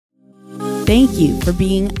Thank you for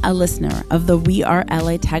being a listener of the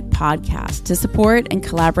WeAreLATech podcast. To support and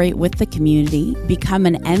collaborate with the community, become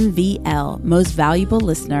an MVL, Most Valuable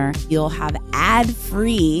Listener. You'll have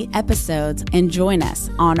ad-free episodes and join us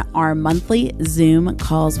on our monthly Zoom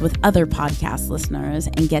calls with other podcast listeners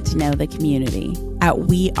and get to know the community at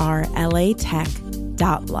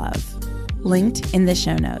WeAreLATech.love. Linked in the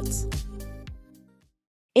show notes.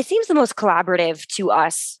 It seems the most collaborative to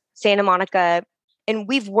us, Santa Monica, and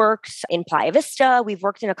we've worked in Playa Vista. We've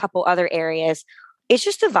worked in a couple other areas. It's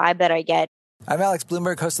just the vibe that I get. I'm Alex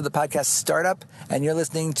Bloomberg, host of the podcast Startup, and you're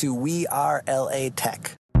listening to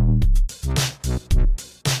WeAreLATech.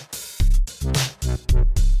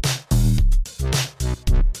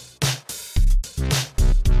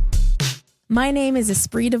 My name is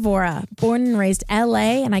Esprit Devora, born and raised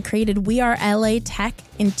LA, and I created WeAreLATech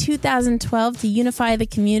in 2012 to unify the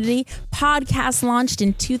community. Podcast launched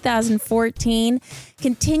in 2014,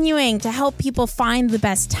 continuing to help people find the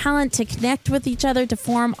best talent, to connect with each other, to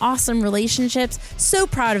form awesome relationships. So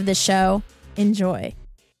proud of this show. Enjoy.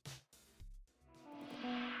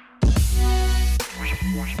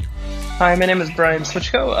 Hi, my name is Brian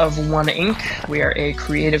Switchko of One Inc. We are a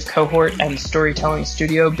creative cohort and storytelling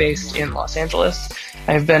studio based in Los Angeles.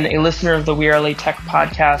 I've been a listener of the WeAreLATech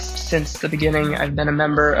podcast since the beginning. I've been a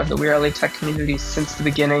member of the WeAreLATech community since the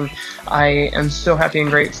beginning. I am so happy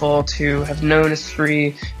and grateful to have known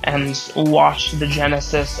Esprit and watched the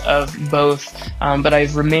genesis of both, but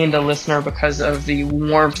I've remained a listener because of the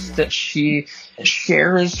warmth that she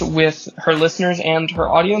shares with her listeners and her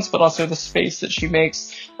audience, but also the space that she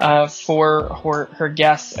makes for her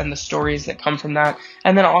guests and the stories that come from that.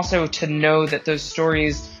 And then also to know that those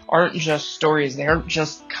stories aren't just stories. They aren't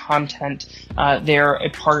just content. They're a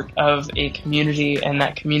part of a community, and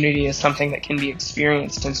that community is something that can be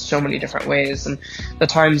experienced in so many different ways. And the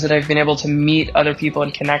times that I've been able to meet other people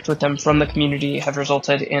and connect with them from the community have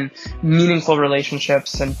resulted in meaningful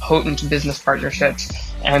relationships and potent business partnerships.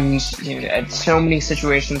 And so many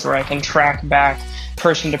situations where I can track back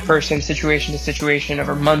person to person, situation to situation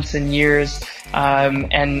over months and years,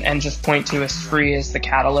 and just point to Esprit as the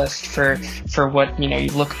catalyst for what,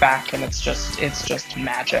 you look back and it's just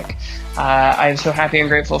magic. I'm so happy and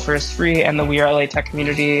grateful for Esprit and the WeAreLATech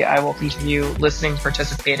community. I will continue listening,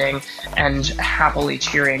 participating, and happily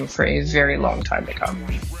cheering for a very long time to come.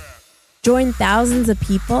 Join thousands of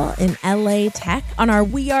people in LA Tech on our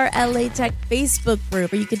WeAreLATech Facebook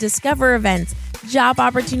group, where you can discover events, job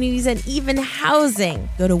opportunities, and even housing.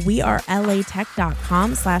 Go to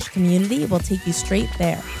wearelatech.com/community. We'll take you straight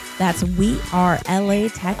there. That's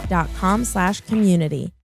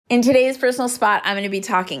wearelatech.com/community. In today's personal spot, I'm going to be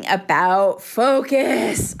talking about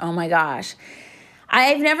focus. Oh my gosh.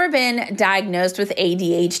 I've never been diagnosed with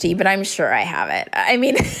ADHD, but I'm sure I have it. I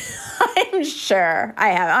mean, I'm sure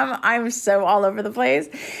I have. I'm so all over the place.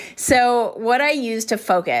 So what I use to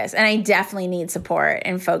focus, and I definitely need support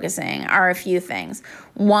in focusing, are a few things.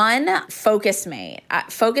 One, FocusMate.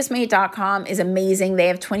 FocusMate.com is amazing. They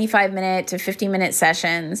have 25-minute to 50-minute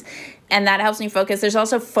sessions, and that helps me focus. There's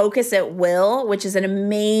also Focus at Will, which is an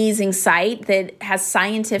amazing site that has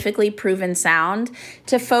scientifically proven sound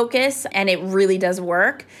to focus, and it really does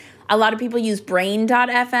work. A lot of people use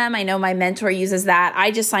Brain.fm. I know my mentor uses that.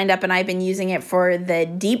 I just signed up and I've been using it for the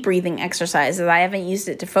deep breathing exercises. I haven't used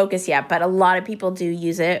it to focus yet, but a lot of people do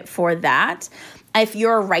use it for that. If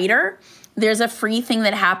you're a writer, there's a free thing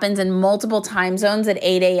that happens in multiple time zones at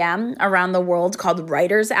 8 a.m. around the world called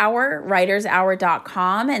Writer's Hour,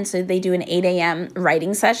 writershour.com. And so they do an 8 a.m.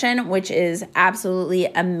 writing session, which is absolutely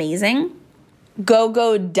amazing.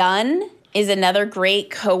 Go Done is another great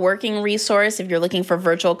co-working resource if you're looking for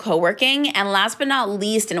virtual co-working. And last but not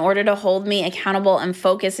least, in order to hold me accountable and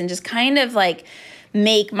focus and just kind of like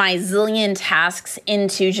make my zillion tasks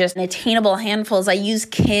into just attainable handfuls, I use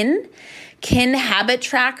Kin Habit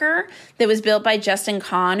Tracker that was built by Justin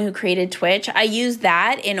Kahn, who created Twitch. I use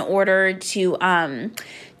that in order to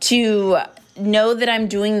know that I'm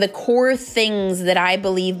doing the core things that I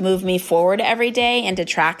believe move me forward every day and to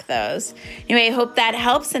track those. Anyway, I hope that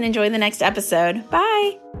helps and enjoy the next episode.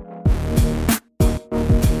 Bye.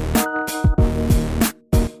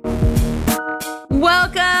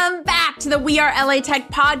 Welcome back to the WeAreLATech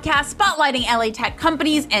podcast, spotlighting LA tech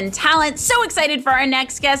companies and talent. So excited for our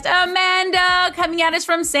next guest, Amanda, coming at us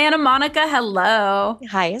from Santa Monica. Hello.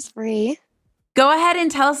 Hi, Esprit. Go ahead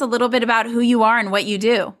and tell us a little bit about who you are and what you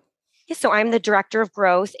do. So I'm the director of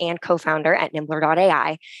growth and co-founder at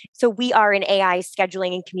Nimblr.ai. So we are an AI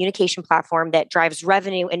scheduling and communication platform that drives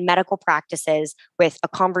revenue in medical practices with a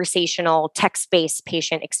conversational text-based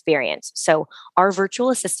patient experience. So our virtual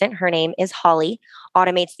assistant, her name is Holly,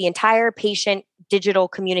 automates the entire patient digital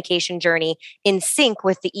communication journey in sync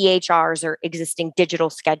with the EHRs or existing digital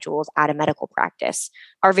schedules at a medical practice.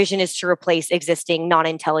 Our vision is to replace existing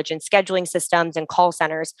non-intelligent scheduling systems and call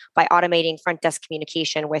centers by automating front desk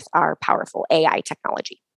communication with our powerful AI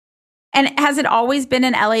technology. And has it always been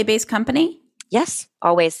an LA-based company? Yes,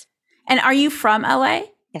 always. And are you from LA?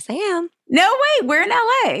 Yes, I am. No way. We're in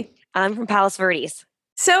LA. I'm from Palos Verdes.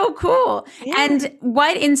 So cool. Yeah. And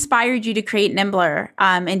what inspired you to create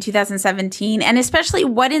Nimblr in 2017? And especially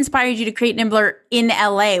what inspired you to create Nimblr in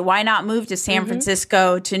LA? Why not move to San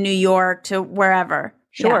Francisco, to New York, to wherever?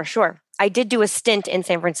 Sure. I did do a stint in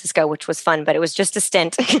San Francisco, which was fun, but it was just a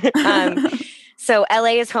stint. So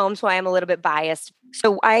LA is home, so I am a little bit biased.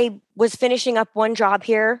 So I was finishing up one job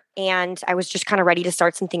here and I was just kind of ready to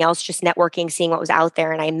start something else, just networking, seeing what was out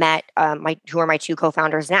there. And I met who are my two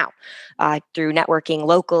co-founders now through networking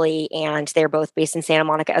locally. And they're both based in Santa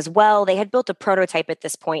Monica as well. They had built a prototype at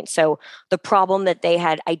this point. So the problem that they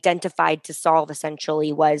had identified to solve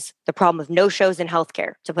essentially was the problem of no-shows in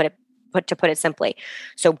healthcare, to put it simply.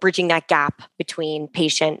 So bridging that gap between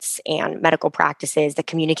patients and medical practices, the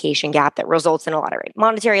communication gap that results in a lot of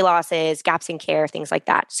monetary losses, gaps in care, things like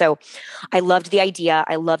that. So I loved the idea.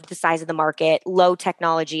 I loved the size of the market, low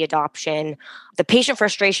technology adoption, the patient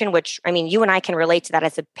frustration, which, I mean, you and I can relate to that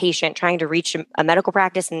as a patient trying to reach a medical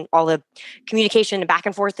practice and all the communication and back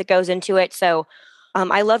and forth that goes into it. So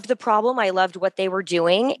I loved the problem. I loved what they were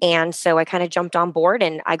doing. And so I kind of jumped on board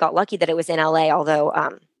and I got lucky that it was in LA,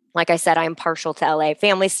 although like I said, I'm partial to LA.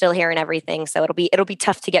 Family's still here and everything, so it'll be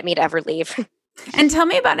tough to get me to ever leave. And tell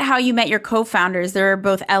me about how you met your co-founders. They're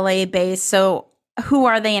both LA based. So who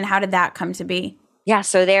are they and how did that come to be? Yeah,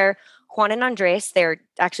 so they're Juan and Andres. They're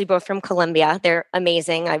actually both from Colombia. They're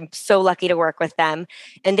amazing. I'm so lucky to work with them.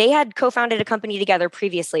 And they had co-founded a company together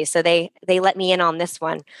previously, so they let me in on this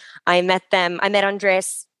one. I met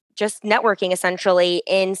Andres just networking essentially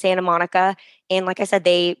in Santa Monica. And like I said,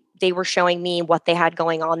 they were showing me what they had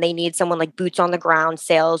going on. They need someone like boots on the ground,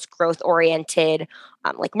 sales, growth oriented,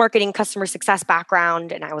 like marketing, customer success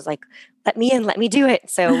background. And I was like, let me in, let me do it.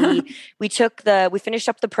 So we finished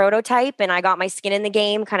up the prototype and I got my skin in the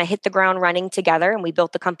game, kind of hit the ground running together. And we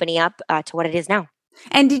built the company up to what it is now.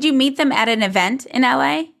 And did you meet them at an event in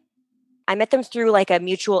LA? I met them through like a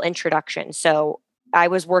mutual introduction. So I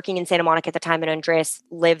was working in Santa Monica at the time and Andres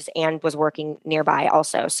lives and was working nearby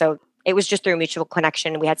also. So it was just through a mutual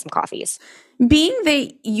connection. We had some coffees. Being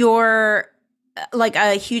that you're like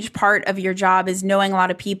a huge part of your job is knowing a lot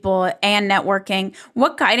of people and networking,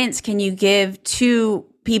 what guidance can you give to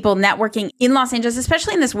people networking in Los Angeles,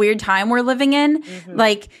 especially in this weird time we're living in?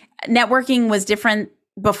 Like networking was different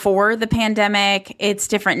before the pandemic. It's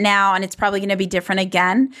different now, and it's probably going to be different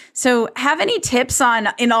again. So have any tips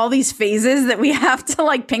in all these phases that we have to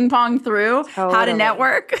like ping pong through how to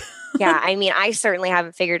network? Yeah, I mean, I certainly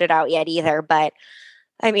haven't figured it out yet either, but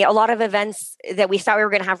I mean, a lot of events that we thought we were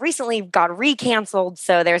going to have recently got recanceled.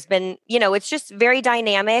 So there's been, it's just very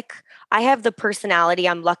dynamic. I have the personality.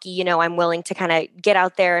 I'm lucky, I'm willing to kind of get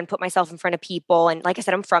out there and put myself in front of people. And like I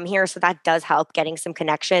said, I'm from here, so that does help getting some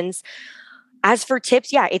connections. As for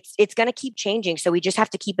tips, yeah, it's going to keep changing. So we just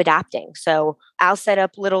have to keep adapting. So I'll set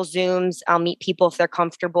up little Zooms. I'll meet people if they're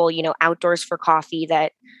comfortable, outdoors for coffee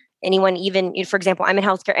that anyone, even, for example, I'm in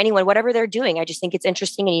healthcare, anyone, whatever they're doing, I just think it's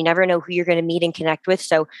interesting and you never know who you're going to meet and connect with.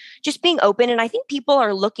 So just being open. And I think people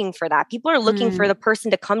are looking for that. People are looking for the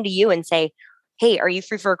person to come to you and say, hey, are you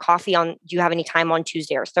free for a coffee do you have any time on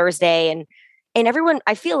Tuesday or Thursday? And everyone,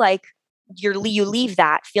 I feel like you leave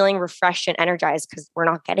that feeling refreshed and energized because we're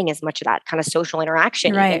not getting as much of that kind of social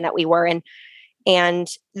interaction even that we were in. And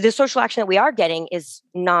the social action that we are getting is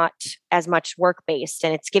not as much work-based.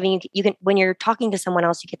 And it's giving when you're talking to someone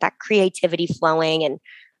else, you get that creativity flowing and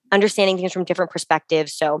understanding things from different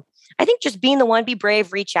perspectives. So I think just being the one, be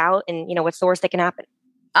brave, reach out, and what's the worst that can happen?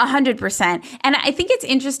 100%. And I think it's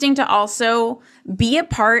interesting to also be a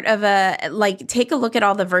part of take a look at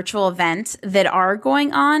all the virtual events that are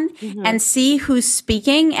going on and see who's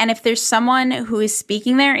speaking. And if there's someone who is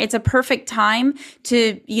speaking there, it's a perfect time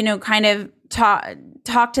to, kind of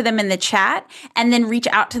talk to them in the chat and then reach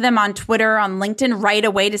out to them on Twitter, on LinkedIn right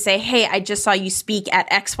away to say, hey, I just saw you speak at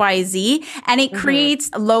XYZ. And it creates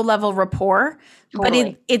a low-level rapport, but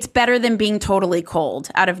it's better than being totally cold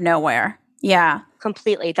out of nowhere. Yeah.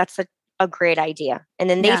 Completely. That's a great idea. And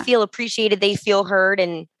then they feel appreciated, they feel heard,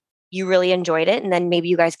 and you really enjoyed it. And then maybe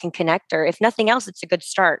you guys can connect, or if nothing else, it's a good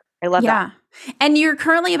start. I love that. And you're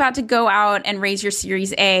currently about to go out and raise your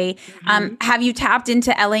Series A. Have you tapped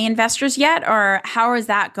into LA investors yet, or how is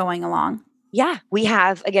that going along? Yeah, we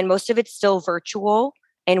have. Again, most of it's still virtual.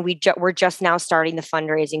 and we're just now starting the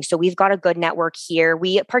fundraising. So we've got a good network here.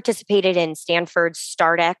 We participated in Stanford's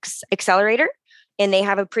StartX Accelerator, and they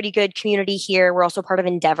have a pretty good community here. We're also part of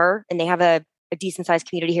Endeavor, and they have a decent sized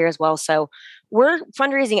community here as well. So we're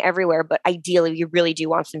fundraising everywhere, but ideally you really do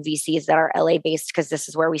want some VCs that are LA based, because this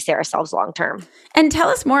is where we see ourselves long term. And tell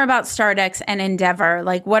us more about StartX and Endeavor.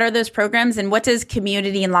 Like, what are those programs, and what does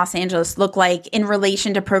community in Los Angeles look like in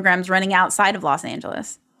relation to programs running outside of Los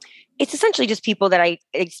Angeles? It's essentially just people that I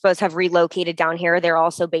suppose have relocated down here. They're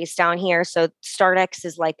also based down here. So StartX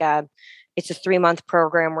is it's a 3-month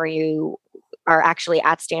program where you are actually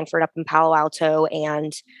at Stanford up in Palo Alto,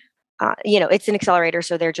 and it's an accelerator.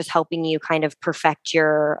 So they're just helping you kind of perfect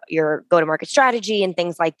your go-to-market strategy and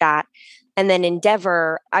things like that. And then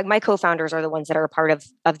Endeavor, my co-founders are the ones that are a part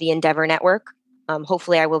of the Endeavor network.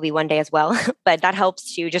 Hopefully I will be one day as well, but that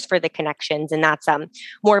helps too, just for the connections. And that's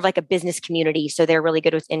more of like a business community. So they're really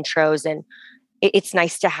good with intros, and it's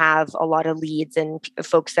nice to have a lot of leads and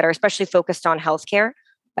folks that are especially focused on healthcare.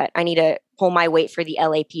 But I need to pull my weight for the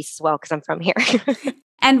LA piece as well, because I'm from here.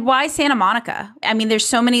 And why Santa Monica? I mean, there's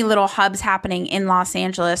so many little hubs happening in Los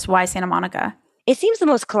Angeles. Why Santa Monica? It seems the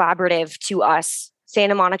most collaborative to us,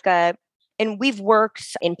 Santa Monica. And we've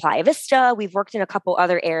worked in Playa Vista. We've worked in a couple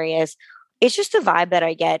other areas. It's just the vibe that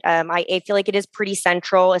I get. I feel like it is pretty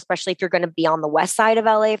central, especially if you're going to be on the west side of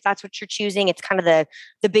LA, if that's what you're choosing. It's kind of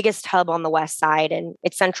the biggest hub on the west side, and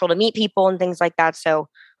it's central to meet people and things like that. So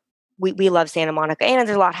we love Santa Monica, and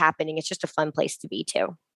there's a lot happening. It's just a fun place to be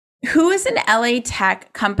too. Who is an LA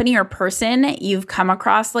tech company or person you've come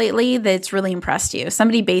across lately that's really impressed you?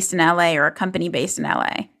 Somebody based in LA or a company based in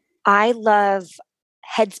LA? I love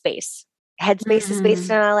Headspace. Headspace is based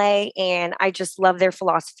in LA, and I just love their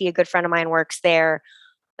philosophy. A good friend of mine works there,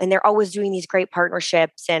 and they're always doing these great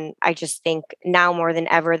partnerships. And I just think now more than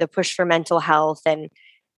ever, the push for mental health. And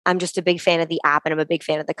I'm just a big fan of the app, and I'm a big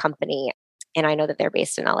fan of the company. And I know that they're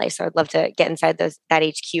based in LA, so I'd love to get inside that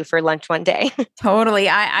HQ for lunch one day. Totally.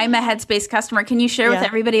 I'm a Headspace customer. Can you share with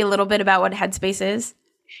everybody a little bit about what Headspace is?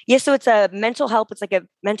 Yeah, so it's a mental health. It's like a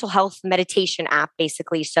mental health meditation app,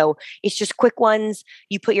 basically. So it's just quick ones.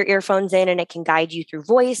 You put your earphones in, and it can guide you through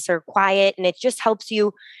voice or quiet, and it just helps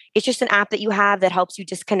you. It's just an app that you have that helps you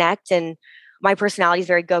disconnect. And my personality is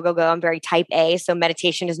very go, go, go. I'm very type A, so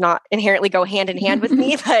meditation does not inherently go hand in hand with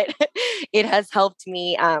me, but it has helped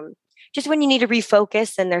me. Just when you need to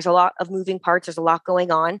refocus and there's a lot of moving parts, there's a lot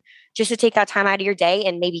going on, just to take that time out of your day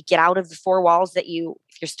and maybe get out of the 4 walls that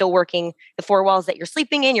if you're still working, the 4 walls that you're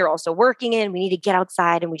sleeping in, you're also working in. We need to get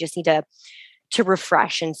outside, and we just need to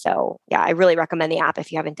refresh. And so, yeah, I really recommend the app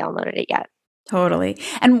if you haven't downloaded it yet. Totally.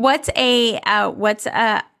 And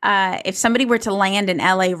if somebody were to land in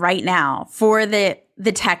LA right now for the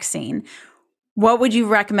tech scene, what would you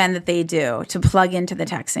recommend that they do to plug into the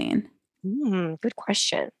tech scene? Good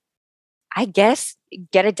question. I guess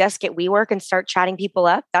get a desk at WeWork and start chatting people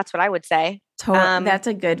up. That's what I would say. That's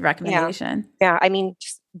a good recommendation. Yeah. I mean,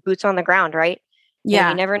 just boots on the ground, right? Yeah.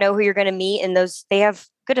 You never know who you're going to meet, and they have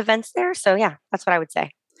good events there. So yeah, that's what I would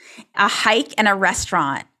say. A hike and a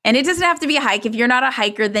restaurant. And it doesn't have to be a hike. If you're not a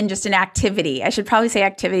hiker, then just an activity. I should probably say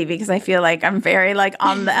activity, because I feel like I'm very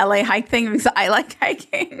on the LA hike thing, because I like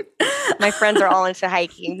hiking. My friends are all into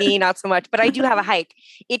hiking. Me, not so much. But I do have a hike.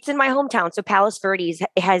 It's in my hometown. So Palos Verdes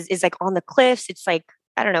is on the cliffs. It's I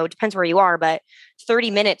don't know, it depends where you are, but 30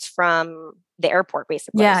 minutes from the airport,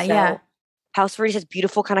 basically. Yeah. Palos Verdes has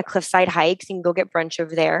beautiful kind of cliffside hikes. You can go get brunch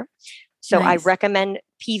over there. So nice. I recommend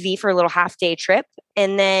PV for a little half-day trip.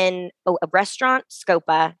 And then a restaurant,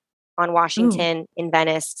 Scopa on Washington in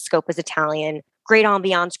Venice. Scopa's Italian. Great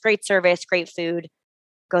ambiance, great service, great food.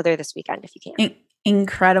 Go there this weekend if you can.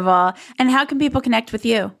 Incredible. And how can people connect with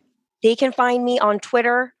you? They can find me on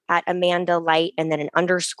Twitter at Amanda Light and then an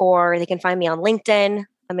underscore. They can find me on LinkedIn,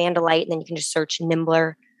 Amanda Light, and then you can just search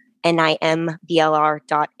Nimblr, NIMBLR.ai.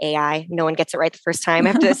 No one gets it right the first time.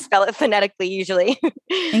 I have to spell it phonetically usually.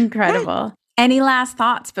 Incredible. Any last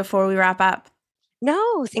thoughts before we wrap up?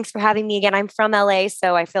 No, thanks for having me again. I'm from LA,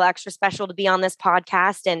 so I feel extra special to be on this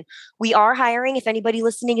podcast. And we are hiring. If anybody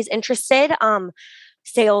listening is interested,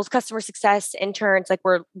 sales, customer success, interns,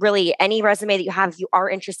 we're really, any resume that you have, if you are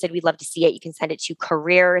interested, we'd love to see it. You can send it to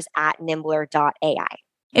careers@Nimblr.ai.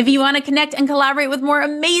 If you want to connect and collaborate with more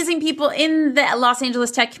amazing people in the Los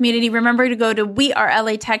Angeles tech community, remember to go to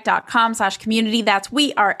WeAreLATech.com/community. That's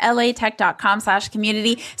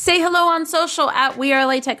WeAreLATech.com/community. Say hello on social at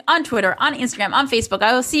WeAreLATech on Twitter, on Instagram, on Facebook.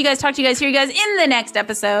 I will see you guys, talk to you guys, hear you guys in the next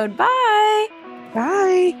episode. Bye.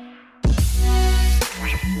 Bye.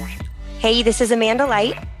 Hey, this is Amanda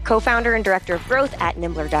Light, co-founder and director of growth at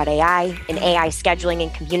Nimblr.ai, an AI scheduling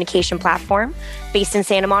and communication platform based in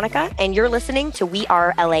Santa Monica, and you're listening to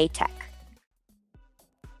WeAreLATech.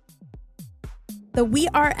 The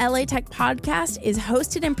WeAreLATech podcast is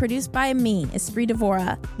hosted and produced by me, Esprit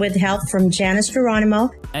Devora, with help from Janice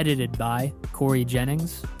Geronimo. Edited by Corey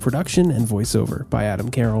Jennings. Production and voiceover by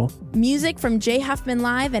Adam Carroll. Music from Jay Huffman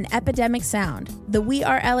Live and Epidemic Sound. The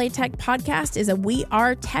WeAreLATech podcast is a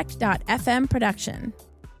WeAreTech.fm production.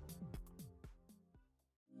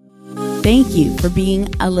 Thank you for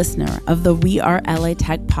being a listener of the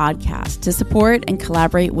WeAreLATech podcast. To support and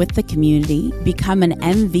collaborate with the community, become an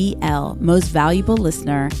MVL Most Valuable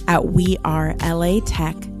Listener at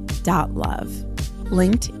WeAreLATech.love.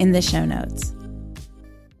 Linked in the show notes.